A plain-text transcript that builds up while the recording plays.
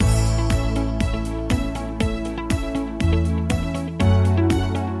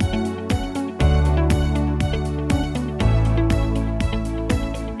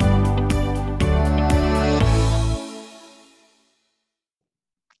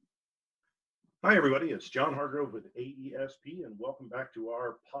Hi, everybody. It's John Hargrove with AESP, and welcome back to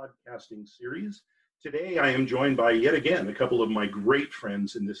our podcasting series. Today, I am joined by, yet again, a couple of my great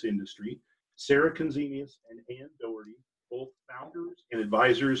friends in this industry, Sara Conzemius and Ann Dougherty, both founders and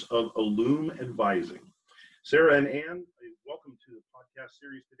advisors of Illume Advising. Sara and Ann, welcome to the podcast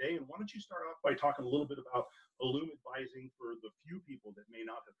series today. And why don't you start off by talking a little bit about Illume Advising for the few people that may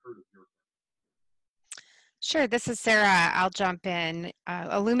not have heard of your firm? Sure, this is Sara. I'll jump in.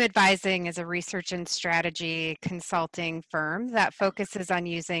 Illume Advising is a research and strategy consulting firm that focuses on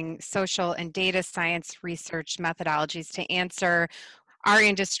using social and data science research methodologies to answer our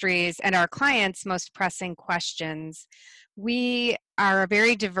industry's and our clients' most pressing questions. We are a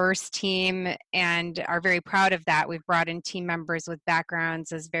very diverse team and are very proud of that. We've brought in team members with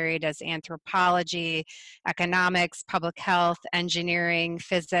backgrounds as varied as anthropology, economics, public health, engineering,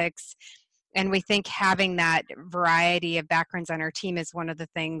 physics. And we think having that variety of backgrounds on our team is one of the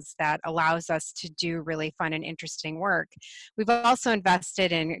things that allows us to do really fun and interesting work. We've also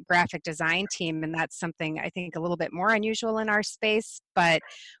invested in a graphic design team, and that's something I think a little bit more unusual in our space, but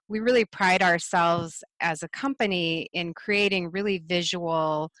we really pride ourselves as a company in creating really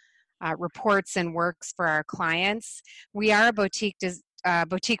visual reports and works for our clients. We are a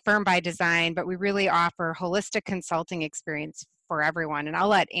boutique firm by design, but we really offer holistic consulting experience for everyone. And I'll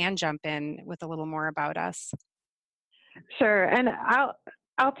let Ann jump in with a little more about us. Sure, and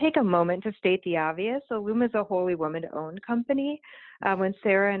I'll take a moment to state the obvious. Illume is a wholly woman-owned company. When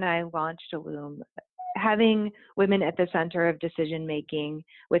Sara and I launched Illume, having women at the center of decision-making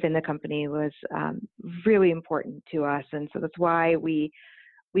within the company was really important to us. And so that's why we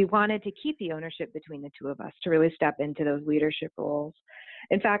wanted to keep the ownership between the two of us to really step into those leadership roles.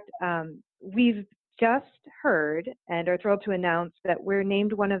 In fact, we've just heard and are thrilled to announce that we're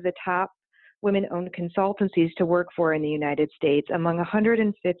named one of the top women-owned consultancies to work for in the United States. Among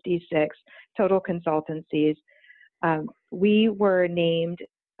 156 total consultancies, we were named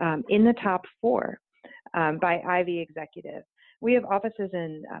in the top 4 by Ivy Executive. We have offices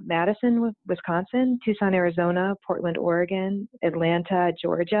in Madison, Wisconsin, Tucson, Arizona, Portland, Oregon, Atlanta,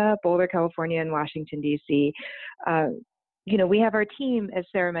 Georgia, Boulder, California, and Washington, D.C. We have our team, as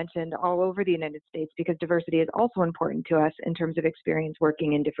Sara mentioned, all over the United States because diversity is also important to us in terms of experience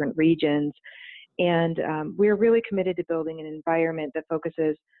working in different regions. And we're really committed to building an environment that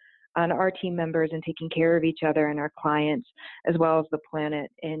focuses on our team members and taking care of each other and our clients, as well as the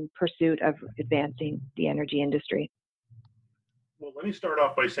planet in pursuit of advancing the energy industry. Well, let me start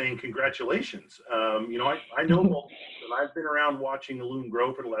off by saying congratulations. I know both, and I've been around watching Illume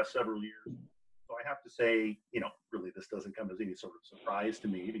grow for the last several years. So I have to say, really this doesn't come as any sort of surprise to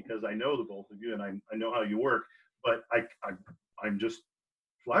me because I know the both of you and I know how you work, but I'm just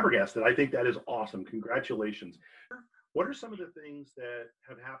flabbergasted. I think that is awesome. Congratulations. What are some of the things that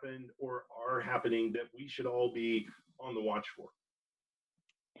have happened or are happening that we should all be on the watch for?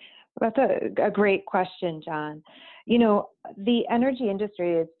 That's a great question, John. The energy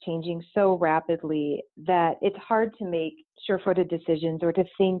industry is changing so rapidly that it's hard to make sure-footed decisions or to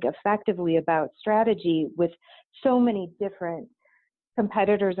think effectively about strategy with so many different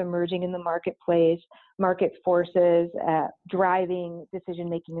competitors emerging in the marketplace, market forces driving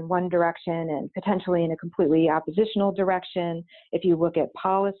decision-making in one direction and potentially in a completely oppositional direction if you look at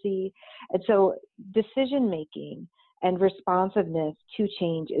policy. And so decision-making and responsiveness to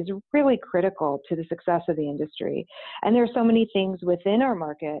change is really critical to the success of the industry. And there are so many things within our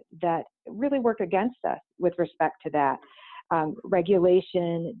market that really work against us with respect to that.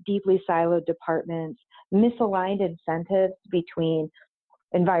 Regulation, deeply siloed departments, misaligned incentives between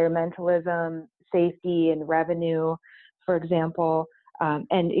environmentalism, safety, and revenue, for example,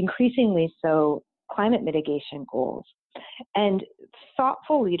 and increasingly so climate mitigation goals. And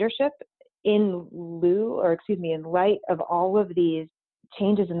thoughtful leadership in light of all of these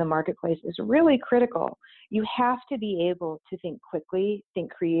changes in the marketplace is really critical. You have to be able to think quickly,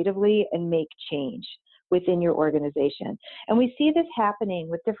 think creatively, and make change within your organization. And we see this happening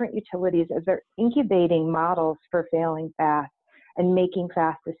with different utilities as they're incubating models for failing fast and making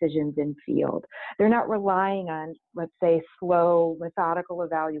fast decisions in field. They're not relying on, let's say, slow, methodical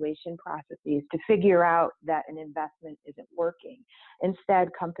evaluation processes to figure out that an investment isn't working. Instead,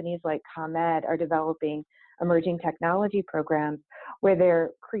 companies like ComEd are developing emerging technology programs where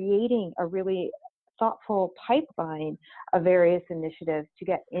they're creating a really thoughtful pipeline of various initiatives to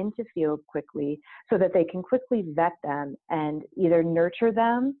get into field quickly so that they can quickly vet them and either nurture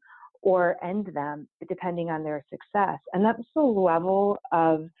them or end them depending on their success. And that's the level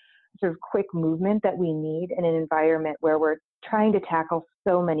of sort of quick movement that we need in an environment where we're trying to tackle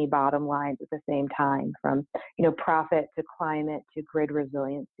so many bottom lines at the same time, from profit to climate to grid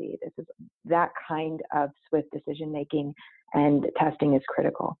resiliency. This is that kind of swift decision making, and testing is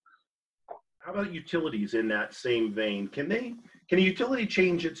critical. How about utilities in that same vein? Can a utility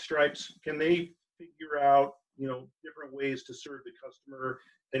change its stripes? Can they figure out different ways to serve the customer?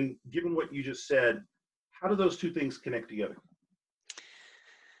 And given what you just said, how do those two things connect together?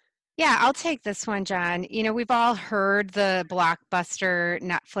 Yeah, I'll take this one, John. We've all heard the blockbuster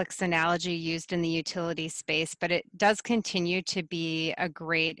Netflix analogy used in the utility space, but it does continue to be a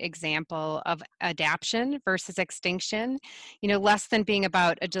great example of adaptation versus extinction. Less than being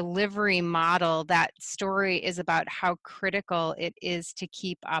about a delivery model, that story is about how critical it is to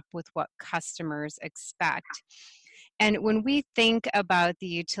keep up with what customers expect. And when we think about the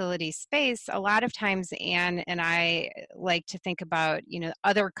utility space, a lot of times Anne and I like to think about,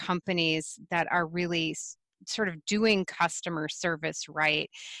 other companies that are really sort of doing customer service right,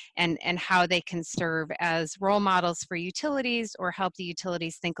 and how they can serve as role models for utilities, or help the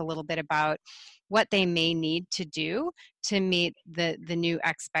utilities think a little bit about what they may need to do to meet the new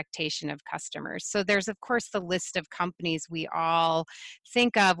expectation of customers. So there's, of course, the list of companies we all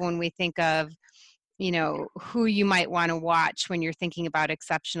think of when we think of who you might want to watch when you're thinking about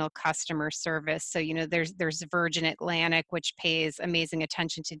exceptional customer service. So, there's Virgin Atlantic, which pays amazing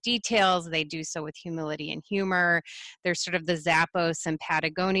attention to details. They do so with humility and humor. There's sort of the Zappos and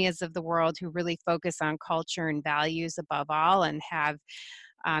Patagonias of the world, who really focus on culture and values above all, and have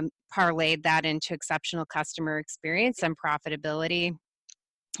parlayed that into exceptional customer experience and profitability.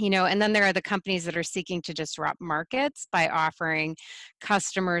 And then there are the companies that are seeking to disrupt markets by offering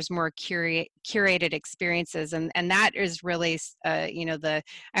customers more curated experiences, and that is really I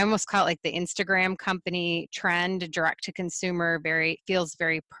almost call it like the Instagram company trend. Direct to consumer feels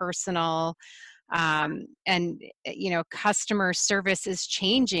very personal. And customer service is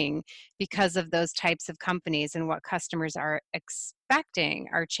changing because of those types of companies, and what customers are expecting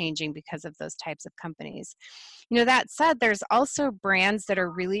are changing because of those types of companies. That said, there's also brands that are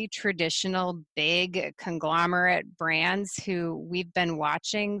really traditional, big conglomerate brands who we've been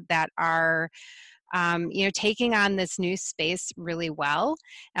watching that are taking on this new space really well.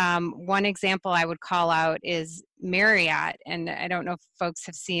 One example I would call out is Marriott, and I don't know if folks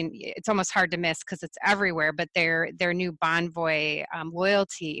have seen, it's almost hard to miss because it's everywhere, but their new Bonvoy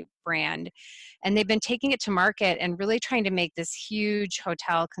loyalty brand. And they've been taking it to market and really trying to make this huge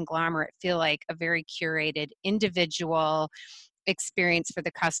hotel conglomerate feel like a very curated, individual experience for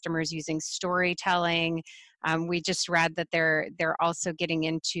the customers, using storytelling. We just read that they're also getting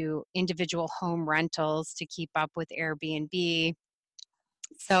into individual home rentals to keep up with Airbnb.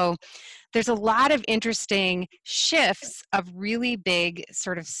 So there's a lot of interesting shifts of really big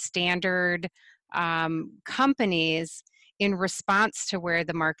sort of standard companies in response to where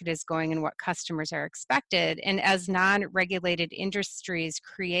the market is going and what customers are expected. And as non-regulated industries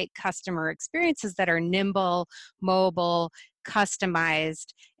create customer experiences that are nimble, mobile,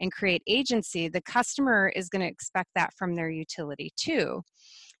 customized, and create agency, the customer is going to expect that from their utility too.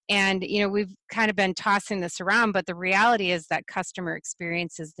 And, we've kind of been tossing this around, but the reality is that customer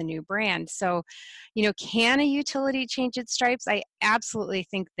experience is the new brand. So, can a utility change its stripes? I absolutely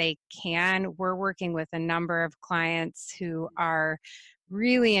think they can. We're working with a number of clients who are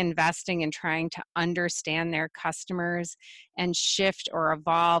really investing in trying to understand their customers and shift or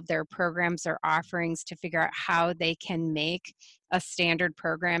evolve their programs or offerings to figure out how they can make a standard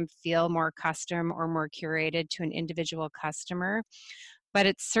program feel more custom or more curated to an individual customer. But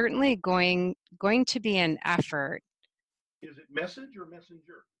it's certainly going to be an effort. Is it message or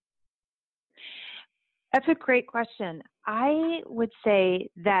messenger? That's a great question. I would say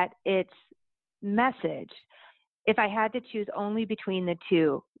that it's message if I had to choose only between the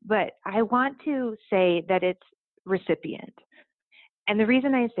two, but I want to say that it's recipient. And the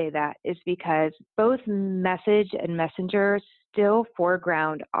reason I say that is because both message and messenger still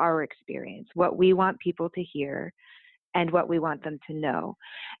foreground our experience, what we want people to hear and what we want them to know,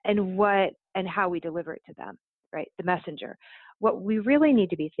 and how we deliver it to them, right? The messenger. What we really need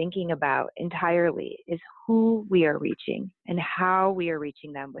to be thinking about entirely is who we are reaching and how we are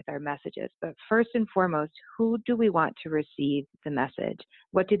reaching them with our messages. But first and foremost, who do we want to receive the message?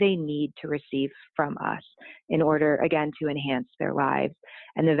 What do they need to receive from us in order, again, to enhance their lives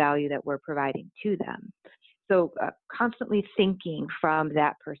and the value that we're providing to them? So constantly thinking from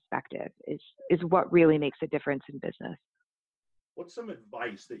that perspective is what really makes a difference in business. What's some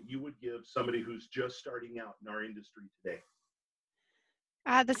advice that you would give somebody who's just starting out in our industry today?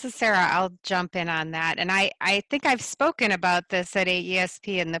 This is Sarah. I'll jump in on that. And I think I've spoken about this at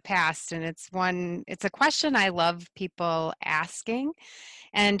AESP in the past, and it's a question I love people asking.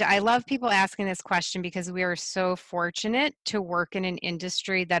 And I love people asking this question because we are so fortunate to work in an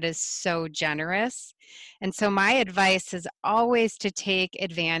industry that is so generous. And so my advice is always to take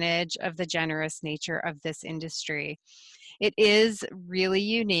advantage of the generous nature of this industry. It is really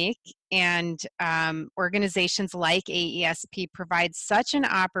unique, and organizations like AESP provide such an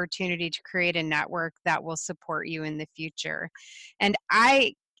opportunity to create a network that will support you in the future. And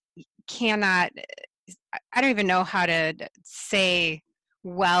cannot, I don't even know how to say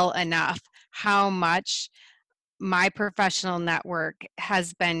well enough how much my professional network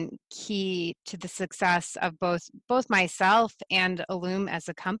has been key to the success of both myself and Illume as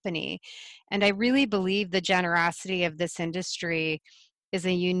a company. And I really believe the generosity of this industry is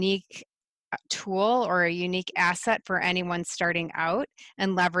a unique tool or a unique asset for anyone starting out,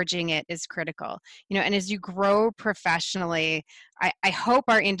 and leveraging it is critical. And as you grow professionally, I hope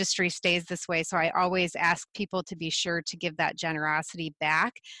our industry stays this way, so I always ask people to be sure to give that generosity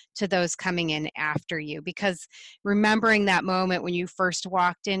back to those coming in after you, because remembering that moment when you first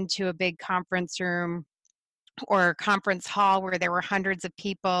walked into a big conference room or conference hall where there were hundreds of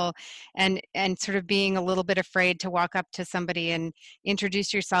people, and sort of being a little bit afraid to walk up to somebody and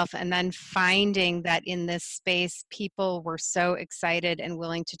introduce yourself, and then finding that in this space people were so excited and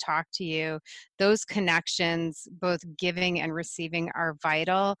willing to talk to you. Those connections, both giving and receiving, are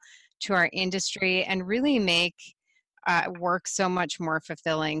vital to our industry and really make work so much more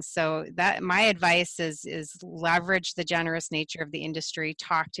fulfilling. So that my advice is leverage the generous nature of the industry,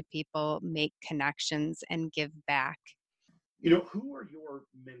 talk to people, make connections, and give back. Who are your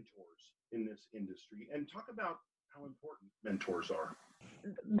mentors in this industry? And talk about how important mentors are.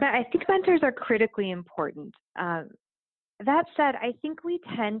 I think mentors are critically important. That said, I think we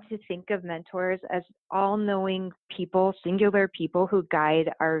tend to think of mentors as all-knowing people, singular people who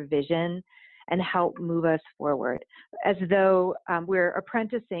guide our vision and help move us forward, as though we're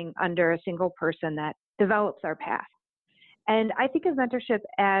apprenticing under a single person that develops our path. And I think of mentorship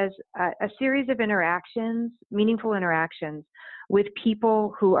as a series of interactions, meaningful interactions with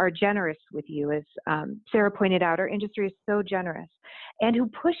people who are generous with you. As Sara pointed out, our industry is so generous, and who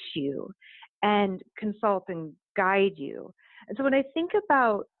push you and consult and guide you. And so when I think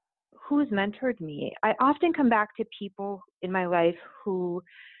about who's mentored me, I often come back to people in my life who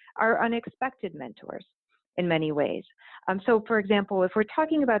are unexpected mentors in many ways. So for example, if we're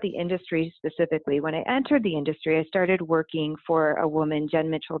talking about the industry specifically, when I entered the industry, I started working for a woman, Jen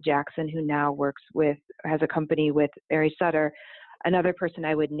Mitchell-Jackson, who now has a company with Barry Sutter, another person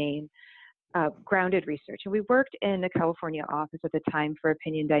I would name, Grounded Research. And we worked in the California office at the time for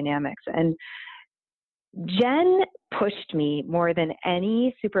Opinion Dynamics. And Jen pushed me more than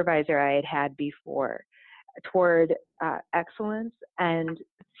any supervisor I had had before toward excellence and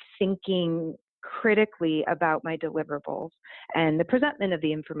thinking critically about my deliverables and the presentment of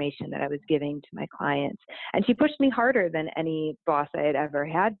the information that I was giving to my clients. And she pushed me harder than any boss I had ever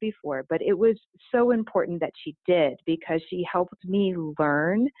had before. But it was so important that she did, because she helped me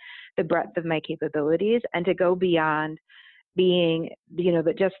learn the breadth of my capabilities and to go beyond being,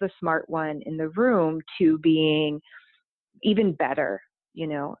 just the smart one in the room to being even better,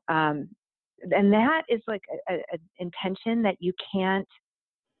 and that is like an intention that you can't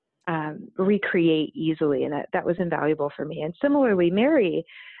recreate easily. And that was invaluable for me. And similarly, Mary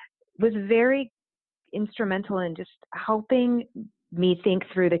was very instrumental in just helping me think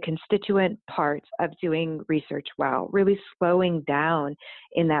through the constituent parts of doing research well, really slowing down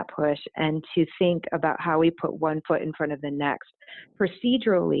in that push, and to think about how we put one foot in front of the next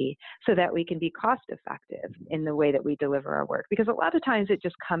procedurally so that we can be cost effective in the way that we deliver our work. Because a lot of times it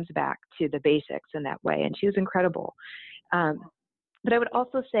just comes back to the basics in that way. And she was incredible. But I would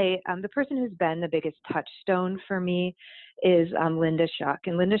also say the person who's been the biggest touchstone for me is Linda Shuck.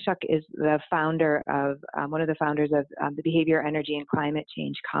 And Linda Shuck is the founder of, one of the founders of the Behavior, Energy, and Climate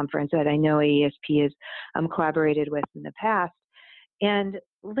Change Conference that I know AESP has collaborated with in the past. And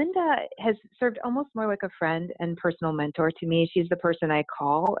Linda has served almost more like a friend and personal mentor to me. She's the person I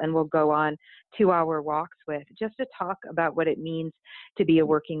call and will go on 2-hour walks with just to talk about what it means to be a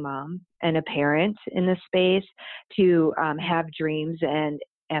working mom and a parent in this space, to have dreams and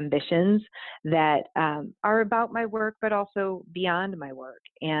ambitions that are about my work, but also beyond my work.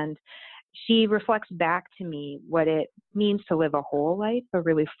 And she reflects back to me what it means to live a whole life, a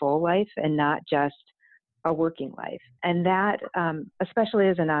really full life, and not just a working life. And that, especially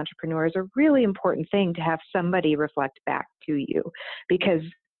as an entrepreneur, is a really important thing, to have somebody reflect back to you, because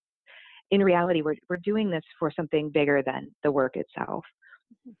in reality, we're doing this for something bigger than the work itself.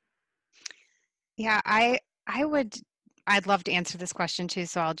 Yeah, I'd love to answer this question too,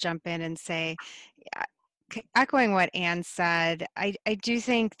 so I'll jump in and say, yeah, echoing what Anne said, I do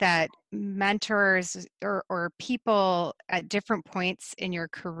think that mentors or people at different points in your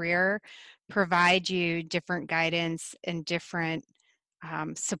career provide you different guidance and different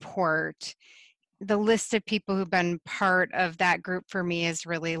support. The list of people who've been part of that group for me is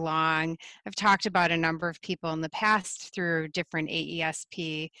really long. I've talked about a number of people in the past through different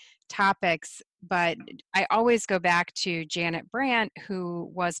AESP topics, but I always go back to Janet Brandt,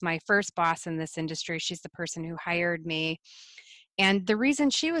 who was my first boss in this industry. She's the person who hired me. And the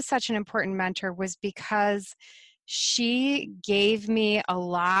reason she was such an important mentor was because she gave me a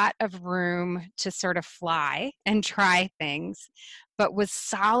lot of room to sort of fly and try things, but was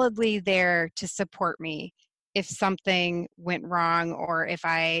solidly there to support me if something went wrong or if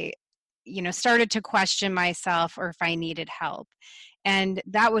I, started to question myself or if I needed help. And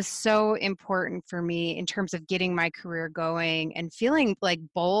that was so important for me in terms of getting my career going and feeling like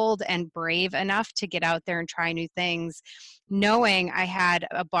bold and brave enough to get out there and try new things, knowing I had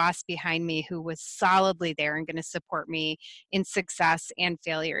a boss behind me who was solidly there and going to support me in success and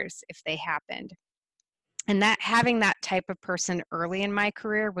failures if they happened. And that having that type of person early in my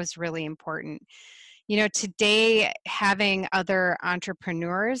career was really important. Today, having other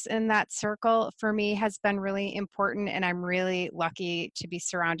entrepreneurs in that circle for me has been really important. And I'm really lucky to be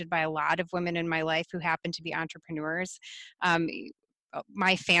surrounded by a lot of women in my life who happen to be entrepreneurs.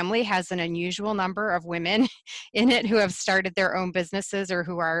 My family has an unusual number of women in it who have started their own businesses or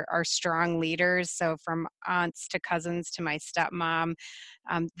who are strong leaders. So from aunts to cousins to my stepmom,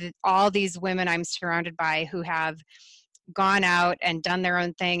 all these women I'm surrounded by who have gone out and done their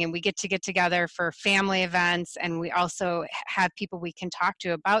own thing, and we get together for family events, and we also have people we can talk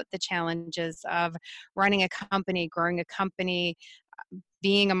to about the challenges of running a company, growing a company,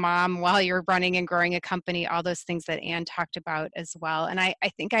 being a mom while you're running and growing a company, all those things that Anne talked about as well. And I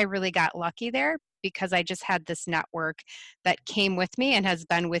think I really got lucky there because I just had this network that came with me and has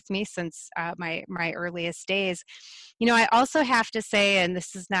been with me since my earliest days. I also have to say, and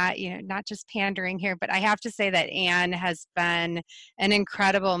this is not, not just pandering here, but I have to say that Anne has been an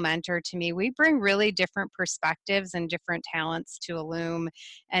incredible mentor to me. We bring really different perspectives and different talents to Illume.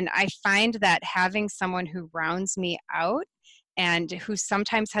 And I find that having someone who rounds me out and who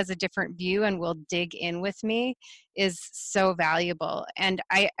sometimes has a different view and will dig in with me is so valuable. And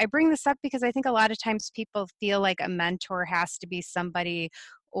I bring this up because I think a lot of times people feel like a mentor has to be somebody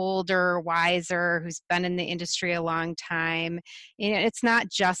older, wiser, who's been in the industry a long time. It's not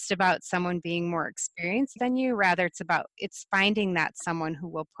just about someone being more experienced than you, rather it's finding that someone who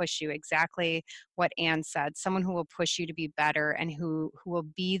will push you, exactly what Anne said, someone who will push you to be better and who will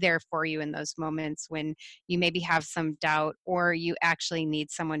be there for you in those moments when you maybe have some doubt or you actually need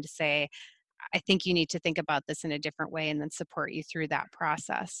someone to say, I think you need to think about this in a different way, and then support you through that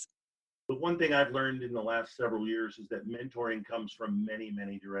process. But one thing I've learned in the last several years is that mentoring comes from many,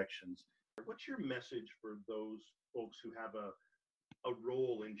 many directions. What's your message for those folks who have a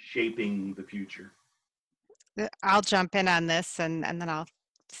role in shaping the future? I'll jump in on this and then I'll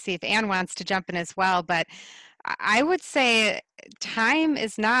see if Anne wants to jump in as well. But I would say time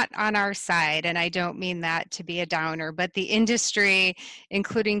is not on our side, and I don't mean that to be a downer, but the industry,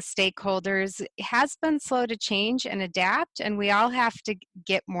 including stakeholders, has been slow to change and adapt, and we all have to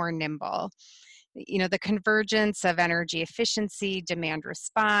get more nimble. The convergence of energy efficiency, demand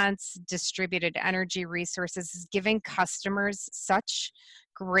response, distributed energy resources is giving customers such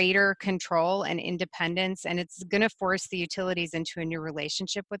greater control and independence, and it's going to force the utilities into a new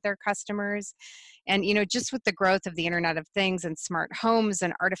relationship with their customers. And just with the growth of the Internet of Things and smart homes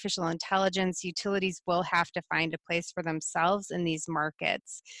and artificial intelligence, utilities will have to find a place for themselves in these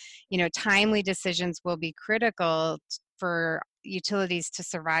markets. Timely decisions will be critical for utilities to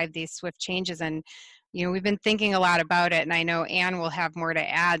survive these swift changes. And we've been thinking a lot about it, and I know Anne will have more to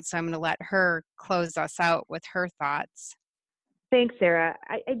add, so I'm going to let her close us out with her thoughts. Thanks, Sarah.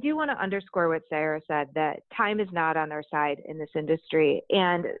 I do want to underscore what Sarah said, that time is not on our side in this industry.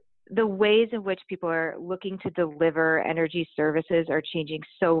 And the ways in which people are looking to deliver energy services are changing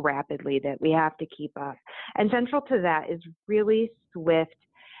so rapidly that we have to keep up. And central to that is really swift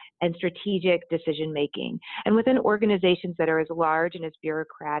and strategic decision making. And within organizations that are as large and as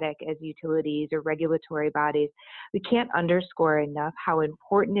bureaucratic as utilities or regulatory bodies, we can't underscore enough how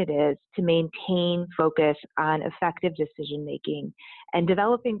important it is to maintain focus on effective decision making and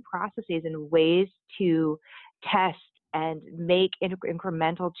developing processes and ways to test and make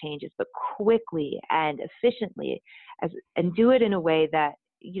incremental changes, but quickly and efficiently, and do it in a way that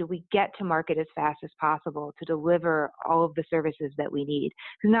we get to market as fast as possible to deliver all of the services that we need.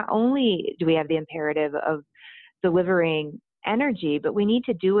 Because not only do we have the imperative of delivering energy, but we need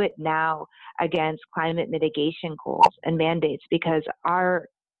to do it now against climate mitigation goals and mandates, because our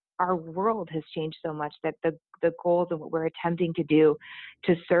world has changed so much that the goals of what we're attempting to do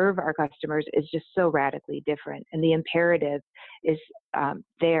to serve our customers is just so radically different, and the imperative is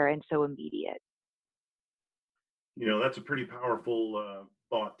there and so immediate. That's a pretty powerful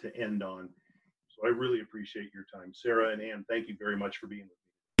thought to end on. So I really appreciate your time. Sarah and Ann, thank you very much for being with me.